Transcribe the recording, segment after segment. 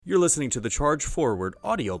You're listening to the Charge Forward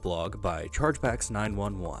audio blog by Chargebacks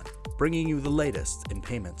 911, bringing you the latest in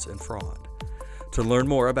payments and fraud. To learn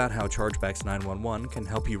more about how Chargebacks 911 can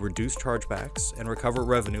help you reduce chargebacks and recover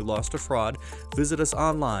revenue lost to fraud, visit us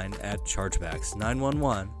online at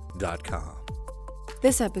chargebacks911.com.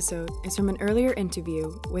 This episode is from an earlier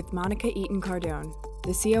interview with Monica Eaton Cardone,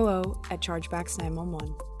 the COO at Chargebacks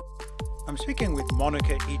 911. I'm speaking with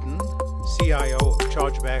Monica Eaton, CIO of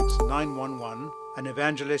Chargebacks 911, an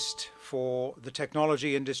evangelist for the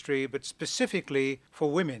technology industry, but specifically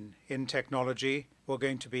for women in technology. We're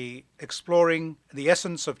going to be exploring the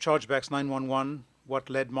essence of Chargebacks 911, what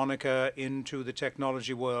led Monica into the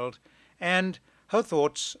technology world, and her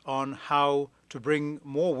thoughts on how to bring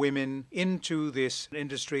more women into this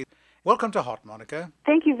industry. Welcome to Hot, Monica.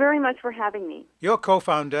 Thank you very much for having me. You're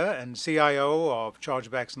co-founder and CIO of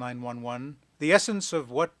Chargebacks 911. The essence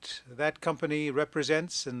of what that company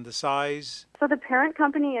represents and the size? So the parent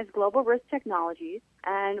company is Global Risk Technologies,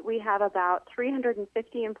 and we have about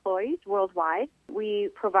 350 employees worldwide. We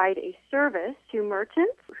provide a service to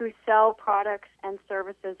merchants who sell products and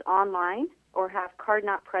services online or have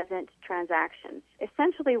card-not-present transactions.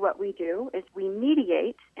 Essentially what we do is we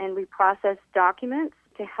mediate and we process documents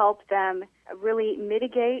to help them really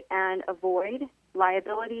mitigate and avoid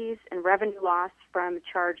liabilities and revenue loss from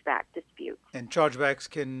chargeback disputes. And chargebacks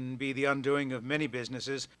can be the undoing of many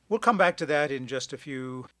businesses. We'll come back to that in just a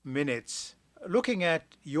few minutes. Looking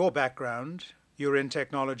at your background, you're in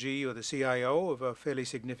technology, you're the CIO of a fairly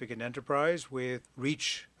significant enterprise with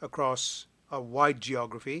reach across a wide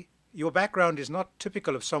geography. Your background is not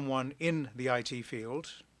typical of someone in the IT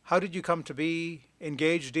field. How did you come to be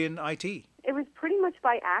engaged in IT? It was pretty much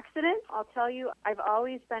by accident. I'll tell you, I've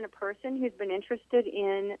always been a person who's been interested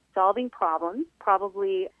in solving problems,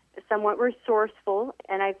 probably somewhat resourceful,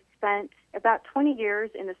 and I've spent about 20 years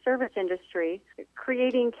in the service industry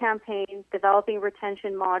creating campaigns, developing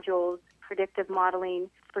retention modules, predictive modeling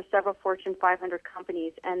for several Fortune 500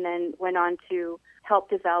 companies, and then went on to help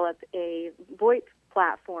develop a VoIP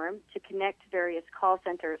platform to connect various call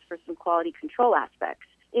centers for some quality control aspects.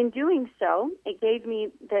 In doing so, it gave me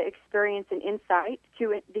the experience and insight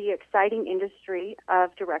to the exciting industry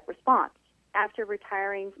of direct response. After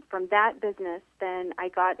retiring from that business, then I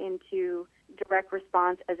got into direct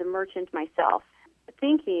response as a merchant myself,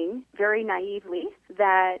 thinking very naively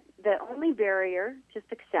that the only barrier to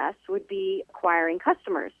success would be acquiring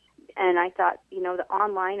customers. And I thought, the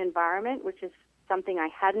online environment, which is something I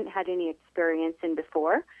hadn't had any experience in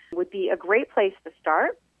before, would be a great place to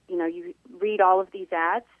start. You read all of these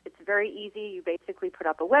ads. It's very easy. You basically put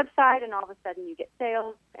up a website and all of a sudden you get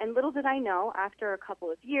sales. And little did I know, after a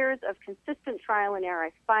couple of years of consistent trial and error,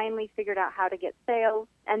 I finally figured out how to get sales.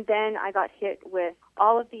 And then I got hit with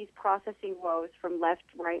all of these processing woes from left,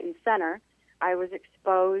 right, and center. I was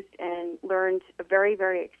exposed and learned a very,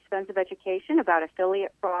 very expensive education about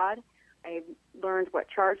affiliate fraud. I learned what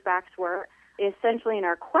chargebacks were. Essentially, in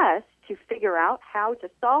our quest to figure out how to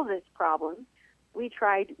solve this problem, we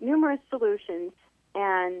tried numerous solutions,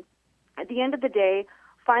 and at the end of the day,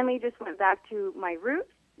 finally just went back to my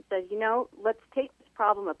roots and said, let's take this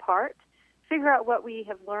problem apart, figure out what we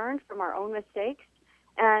have learned from our own mistakes,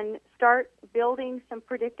 and start building some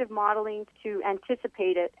predictive modeling to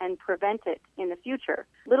anticipate it and prevent it in the future.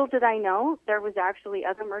 Little did I know, there was actually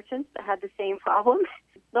other merchants that had the same problem.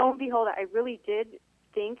 Lo and behold, I really did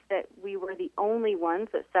think that we were the only ones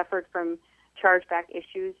that suffered from chargeback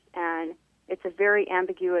issues, and it's a very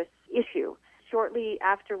ambiguous issue. Shortly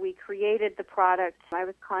after we created the product, I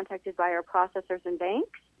was contacted by our processors and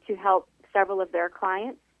banks to help several of their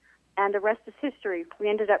clients, and the rest is history. We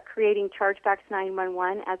ended up creating Chargebacks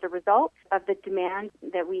 911 as a result of the demand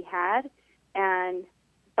that we had, and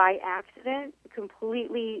by accident,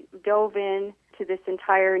 completely dove in to this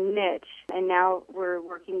entire niche, and now we're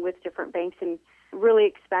working with different banks and really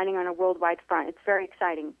expanding on a worldwide front. It's very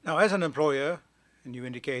exciting. Now, as an employer, and you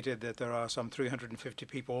indicated that there are some 350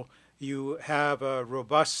 people, you have a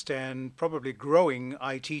robust and probably growing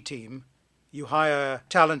IT team. You hire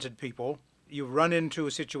talented people. You run into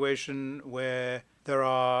a situation where there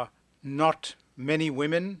are not many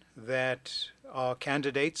women that are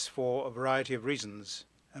candidates for a variety of reasons.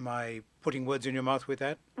 Am I putting words in your mouth with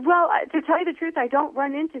that? Well, to tell you the truth, I don't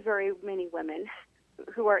run into very many women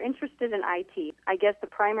who are interested in IT. I guess the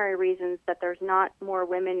primary reasons that there's not more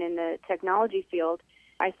women in the technology field,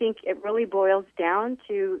 I think it really boils down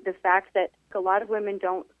to the fact that a lot of women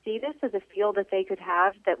don't see this as a field that they could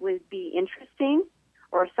have that would be interesting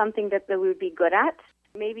or something that they would be good at.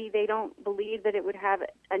 Maybe they don't believe that it would have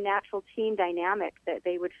a natural team dynamic that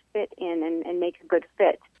they would fit in and make a good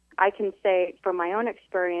fit. I can say from my own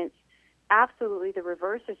experience, absolutely the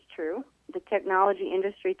reverse is true. The technology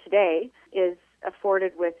industry today is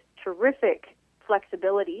afforded with terrific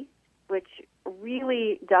flexibility, which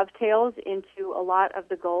really dovetails into a lot of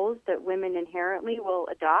the goals that women inherently will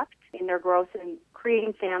adopt in their growth and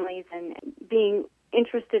creating families and being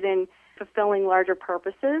interested in fulfilling larger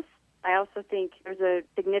purposes. I also think there's a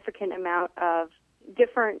significant amount of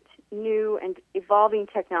different new and evolving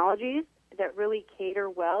technologies that really cater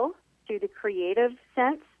well to the creative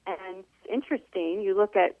sense. And it's interesting, you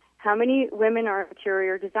look at how many women are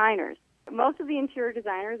interior designers. Most of the interior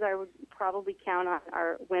designers I would probably count on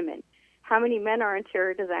are women. How many men are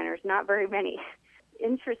interior designers? Not very many.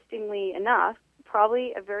 Interestingly enough,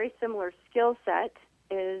 probably a very similar skill set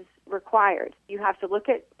is required. You have to look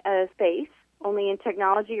at a space. Only in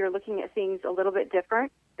technology, you're looking at things a little bit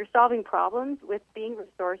different. You're solving problems with being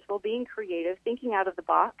resourceful, being creative, thinking out of the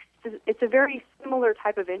box. It's a very similar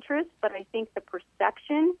type of interest, but I think the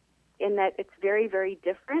perception in that it's very, very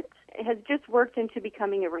different has just worked into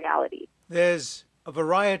becoming a reality. There's a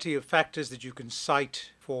variety of factors that you can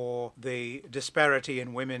cite for the disparity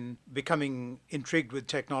in women becoming intrigued with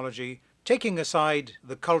technology. Taking aside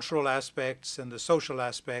the cultural aspects and the social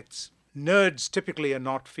aspects, nerds typically are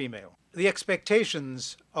not female. The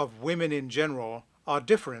expectations of women in general are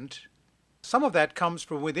different. Some of that comes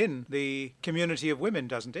from within the community of women,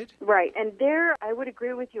 doesn't it? Right, and there I would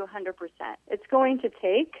agree with you 100%. It's going to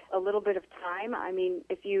take a little bit of time. I mean,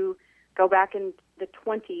 if you go back in the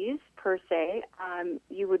 20s, per se,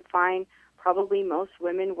 you would find probably most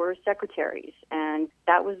women were secretaries, and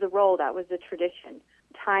that was the role, that was the tradition.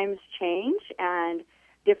 Times change, and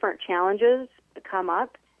different challenges come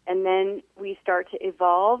up, and then we start to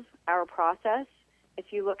evolve our process. If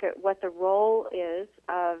you look at what the role is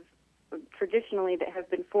of traditionally that have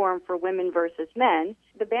been formed for women versus men,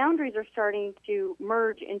 the boundaries are starting to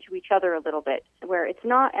merge into each other a little bit, where it's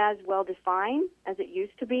not as well defined as it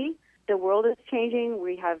used to be. The world is changing.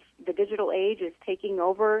 We have the digital age is taking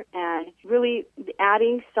over and really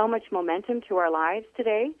adding so much momentum to our lives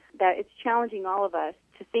today that it's challenging all of us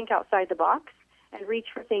to think outside the box and reach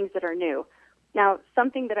for things that are new. Now,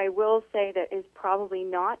 something that I will say that is probably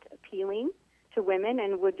not appealing to women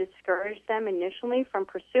and would discourage them initially from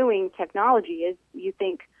pursuing technology is you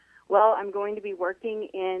think, well, I'm going to be working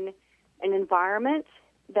in an environment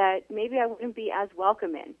that maybe I wouldn't be as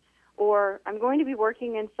welcome in, or I'm going to be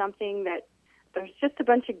working in something that there's just a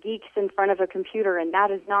bunch of geeks in front of a computer, and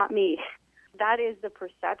that is not me. That is the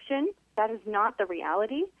perception. That is not the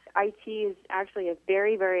reality. IT is actually a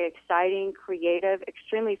very, very exciting, creative,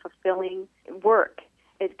 extremely fulfilling work.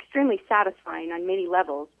 It's extremely satisfying on many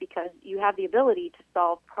levels because you have the ability to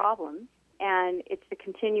solve problems, and it's a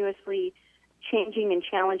continuously changing and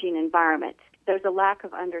challenging environment. There's a lack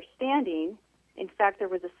of understanding. In fact, there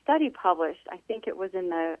was a study published, I think it was in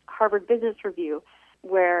the Harvard Business Review,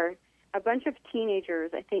 where a bunch of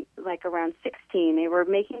teenagers, I think like around 16, they were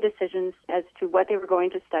making decisions as to what they were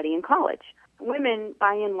going to study in college. Women,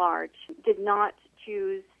 by and large, did not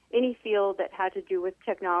choose any field that had to do with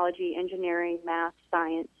technology, engineering, math,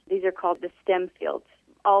 science. These are called the STEM fields.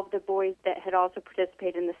 All of the boys that had also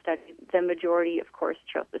participated in the study, the majority, of course,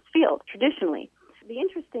 chose this field traditionally. The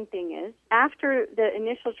interesting thing is, after the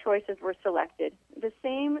initial choices were selected, the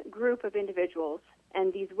same group of individuals,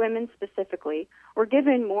 and these women specifically, were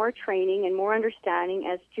given more training and more understanding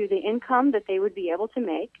as to the income that they would be able to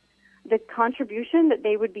make, the contribution that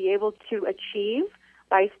they would be able to achieve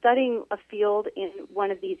by studying a field in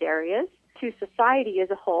one of these areas to society as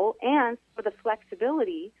a whole, and for the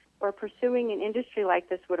flexibility or pursuing an industry like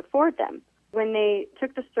this would afford them. When they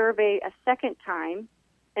took the survey a second time,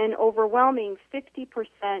 an overwhelming 50%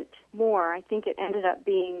 more, I think it ended up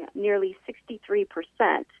being nearly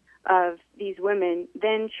 63% of these women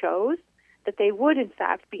then chose that they would, in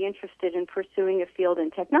fact, be interested in pursuing a field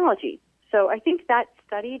in technology. So I think that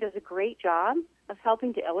study does a great job of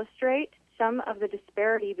helping to illustrate some of the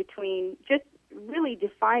disparity between just really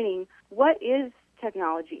defining what is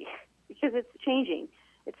technology, because it's changing.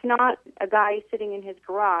 It's not a guy sitting in his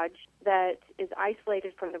garage that is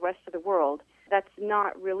isolated from the rest of the world. That's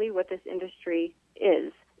not really what this industry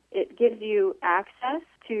is. It gives you access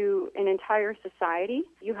to an entire society.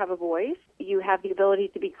 You have a voice. You have the ability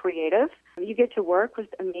to be creative. You get to work with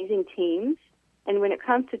amazing teams. And when it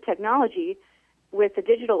comes to technology, with the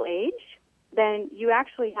digital age, then you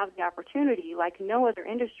actually have the opportunity, like no other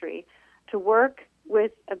industry, to work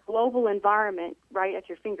with a global environment right at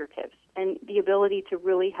your fingertips and the ability to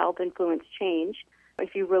really help influence change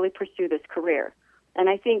if you really pursue this career. And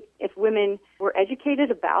I think if women were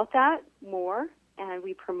educated about that more and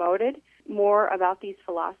we promoted more about these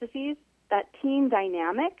philosophies, that team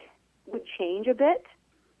dynamic would change a bit,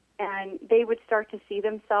 and they would start to see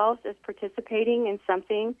themselves as participating in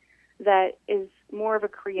something that is more of a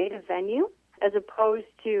creative venue as opposed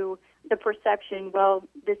to the perception, well,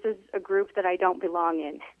 this is a group that I don't belong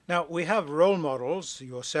in. Now, we have role models,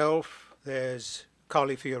 yourself, there's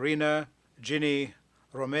Carly Fiorina, Ginny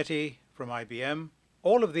Rometty from IBM.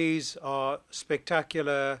 All of these are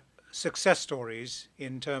spectacular success stories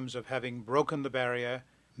in terms of having broken the barrier,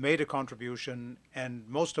 made a contribution, and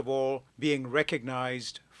most of all, being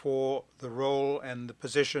recognized for the role and the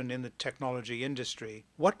position in the technology industry.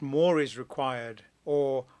 What more is required,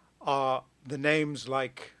 or are the names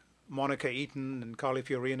like Monica Eaton and Carly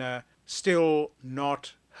Fiorina still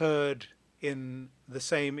not heard in the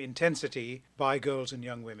same intensity by girls and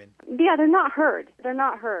young women? Yeah, they're not heard. They're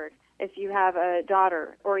not heard. If you have a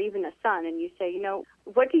daughter or even a son and you say,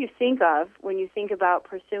 what do you think of when you think about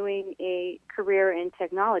pursuing a career in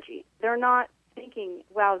technology? They're not thinking,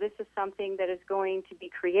 wow, this is something that is going to be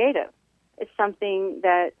creative. It's something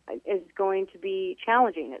that is going to be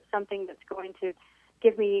challenging. It's something that's going to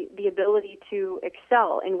give me the ability to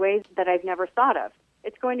excel in ways that I've never thought of.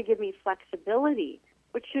 It's going to give me flexibility,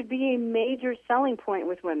 which should be a major selling point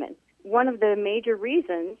with women. One of the major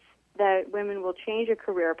reasons that women will change a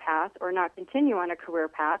career path or not continue on a career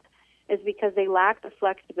path is because they lack the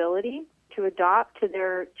flexibility to adopt to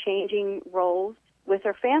their changing roles with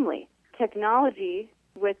their family. Technology,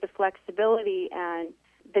 with the flexibility and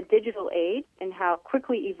the digital age and how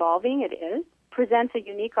quickly evolving it is, presents a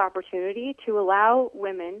unique opportunity to allow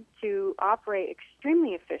women to operate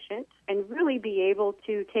extremely efficient and really be able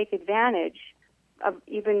to take advantage of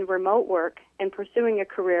even remote work and pursuing a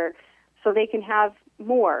career so they can have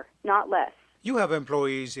more, not less. You have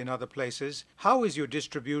employees in other places. How is your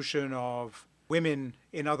distribution of women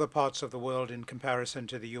in other parts of the world in comparison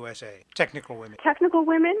to the USA? Technical women. Technical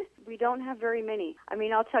women, we don't have very many.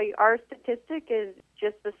 I'll tell you, our statistic is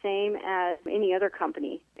just the same as any other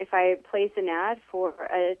company. If I place an ad for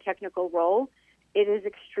a technical role, it is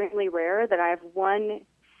extremely rare that I have one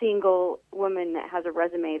single woman that has a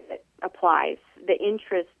resume that applies. The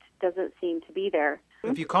interest doesn't seem to be there.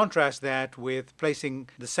 If you contrast that with placing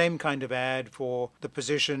the same kind of ad for the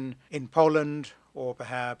position in Poland or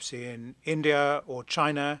perhaps in India or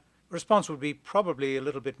China, response would be probably a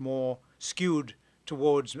little bit more skewed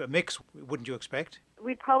towards a mix, wouldn't you expect?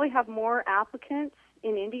 We'd probably have more applicants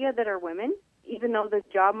in India that are women, even though the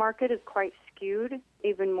job market is quite skewed,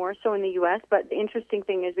 even more so in the U.S. But the interesting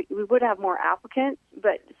thing is we would have more applicants,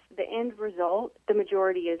 but the end result, the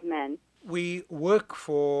majority is men. We work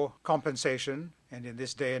for compensation, and in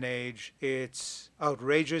this day and age, it's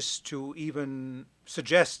outrageous to even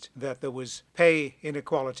suggest that there was pay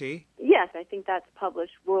inequality. Yes, I think that's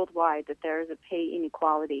published worldwide, that there is a pay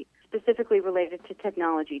inequality, specifically related to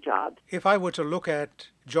technology jobs. If I were to look at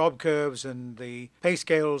job curves and the pay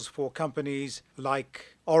scales for companies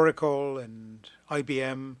like Oracle and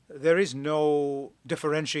IBM, there is no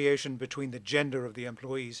differentiation between the gender of the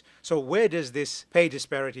employees. So where does this pay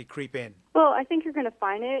disparity creep in? Well, I think you're going to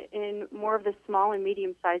find it in more of the small and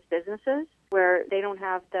medium-sized businesses where they don't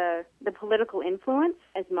have the political influence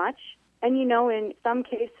as much. And, in some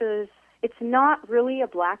cases, it's not really a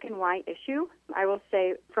black and white issue. I will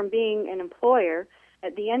say, from being an employer,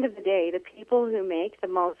 at the end of the day, the people who make the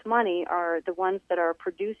most money are the ones that are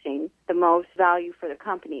producing the most value for the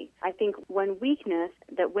company. I think one weakness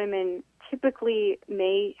that women typically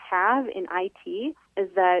may have in IT is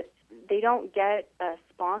that they don't get a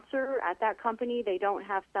sponsor at that company. They don't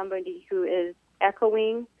have somebody who is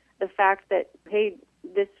echoing the fact that, hey,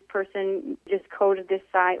 this person just coded this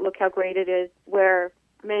site, look how great it is, where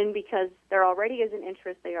men, because there already is an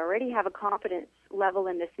interest, they already have a competence level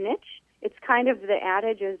in this niche. It's kind of the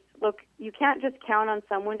adage is, look, you can't just count on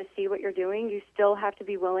someone to see what you're doing. You still have to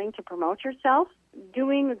be willing to promote yourself.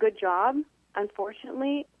 Doing a good job,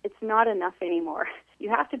 unfortunately, it's not enough anymore. You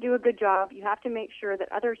have to do a good job. You have to make sure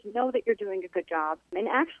that others know that you're doing a good job. And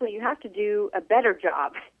actually, you have to do a better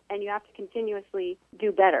job, and you have to continuously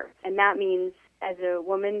do better. And that means, as a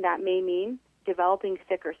woman, that may mean developing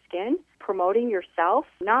thicker skin, promoting yourself,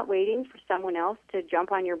 not waiting for someone else to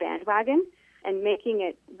jump on your bandwagon, and making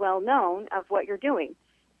it well known of what you're doing.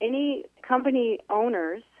 Any company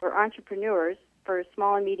owners or entrepreneurs for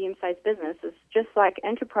small and medium-sized businesses, just like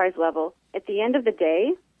enterprise level, at the end of the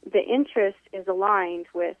day, the interest is aligned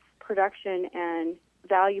with production and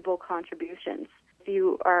valuable contributions. If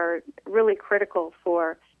you are really critical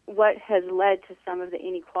for what has led to some of the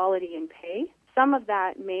inequality in pay, some of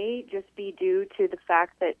that may just be due to the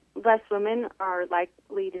fact that less women are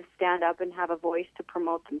likely to stand up and have a voice to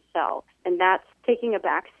promote themselves. And that's taking a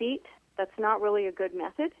back seat. That's not really a good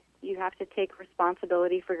method. You have to take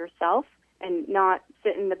responsibility for yourself and not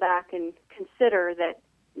sit in the back and consider that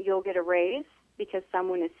you'll get a raise because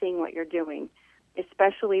someone is seeing what you're doing,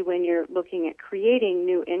 especially when you're looking at creating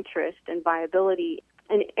new interest and viability,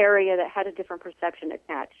 an area that had a different perception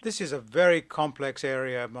attached. This is a very complex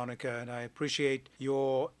area, Monica, and I appreciate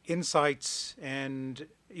your insights and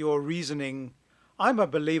your reasoning. I'm a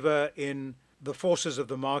believer in the forces of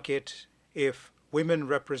the market. If women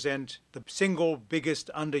represent the single biggest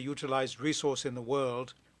underutilized resource in the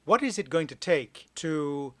world, what is it going to take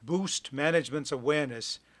to boost management's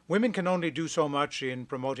awareness? Women can only do so much in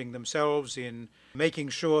promoting themselves, in making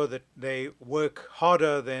sure that they work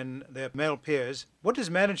harder than their male peers. What does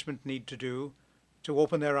management need to do to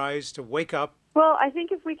open their eyes, to wake up? Well, I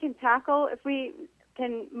think if we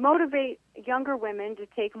can motivate younger women to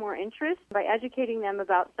take more interest by educating them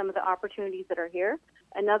about some of the opportunities that are here.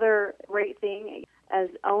 Another great thing as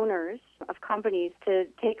owners of companies to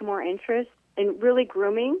take more interest in really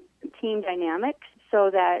grooming team dynamics so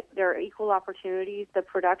that there are equal opportunities, the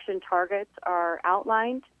production targets are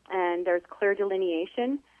outlined, and there's clear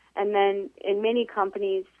delineation. And then in many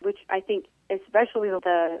companies, which I think especially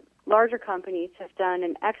the larger companies have done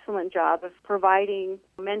an excellent job of providing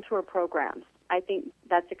mentor programs. I think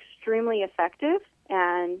that's extremely effective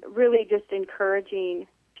and really just encouraging.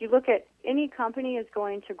 If you look at any company is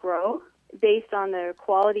going to grow based on the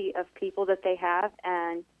quality of people that they have,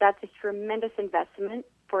 and that's a tremendous investment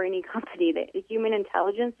for any company. The human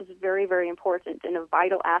intelligence is very, very important and a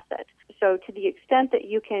vital asset. So to the extent that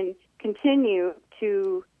you can continue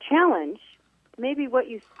to challenge maybe what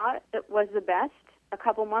you thought that was the best a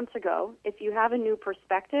couple months ago, if you have a new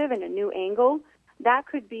perspective and a new angle, that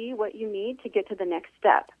could be what you need to get to the next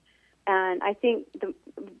step. And I think the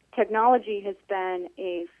technology has been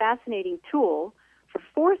a fascinating tool for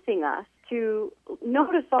forcing us to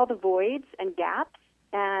notice all the voids and gaps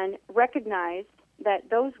and recognize that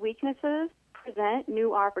those weaknesses present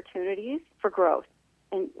new opportunities for growth.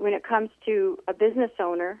 And when it comes to a business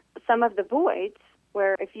owner, some of the voids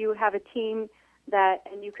where if you have a team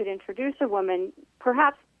and you could introduce a woman,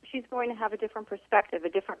 perhaps she's going to have a different perspective, a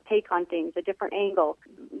different take on things, a different angle.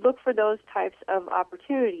 Look for those types of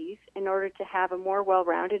opportunities in order to have a more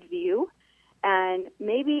well-rounded view. And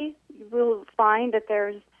maybe you will find that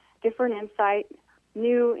there's different insight,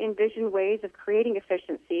 new envisioned ways of creating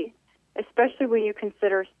efficiency, especially when you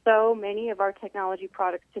consider so many of our technology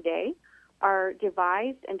products today are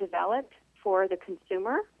devised and developed for the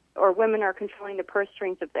consumer, or women are controlling the purse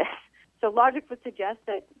strings of this. So logic would suggest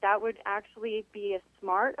that that would actually be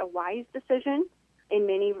a wise decision in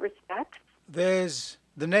many respects. There's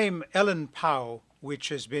the name Ellen Pao, which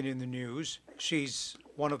has been in the news. She's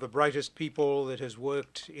one of the brightest people that has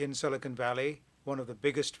worked in Silicon Valley, one of the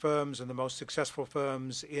biggest firms and the most successful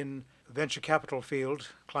firms in the venture capital field,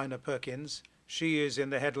 Kleiner Perkins. She is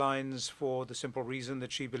in the headlines for the simple reason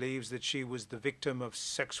that she believes that she was the victim of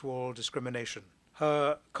sexual discrimination.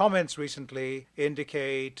 Her comments recently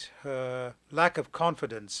indicate her lack of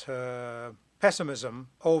confidence, her pessimism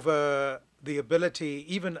over the ability,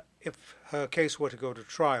 even if her case were to go to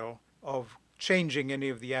trial, of changing any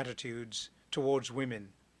of the attitudes towards women.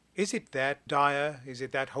 Is it that dire? Is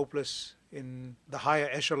it that hopeless in the higher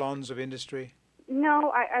echelons of industry?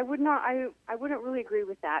 No, I would not. I wouldn't really agree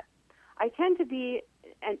with that. I tend to be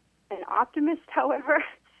an optimist, however.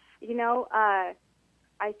 I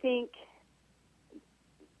think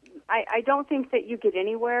I don't think that you get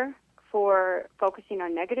anywhere for focusing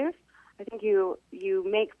on negative. I think you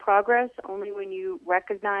make progress only when you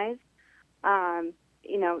recognize,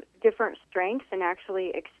 different strengths and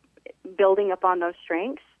actually building upon those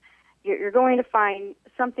strengths. You're going to find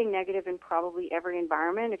something negative in probably every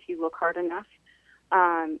environment if you look hard enough.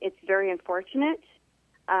 It's very unfortunate.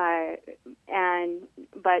 But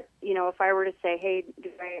if I were to say, hey,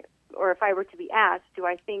 if I were to be asked, do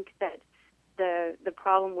I think that the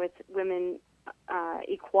problem with women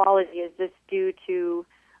equality, is this due to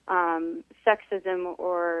sexism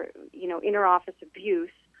or inter-office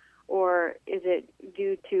abuse, or is it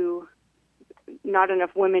due to not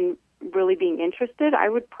enough women really being interested? I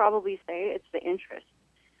would probably say it's the interest.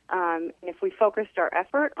 And if we focused our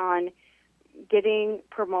effort on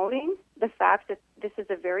promoting the fact that this is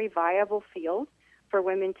a very viable field for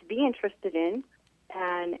women to be interested in,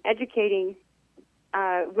 and educating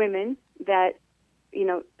women that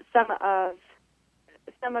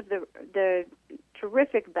some of the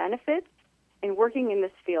terrific benefits in working in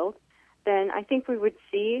this field, then I think we would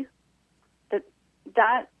see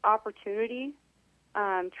that opportunity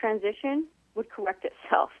transition would correct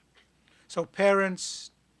itself. So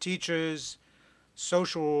parents, teachers,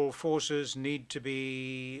 social forces need to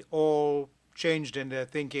be all changed in their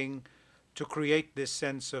thinking to create this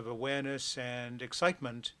sense of awareness and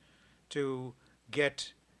excitement to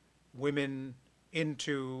get women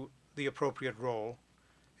into the appropriate role.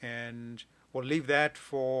 And we'll leave that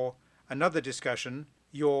for another discussion.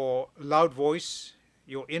 Your loud voice,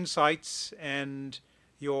 your insights, and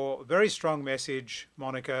your very strong message,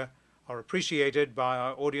 Monica, are appreciated by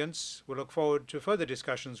our audience. We look forward to further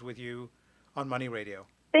discussions with you on Money Radio.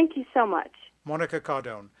 Thank you so much. Monica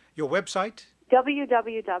Cardone, your website?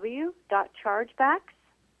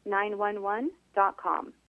 www.chargebacks911.com.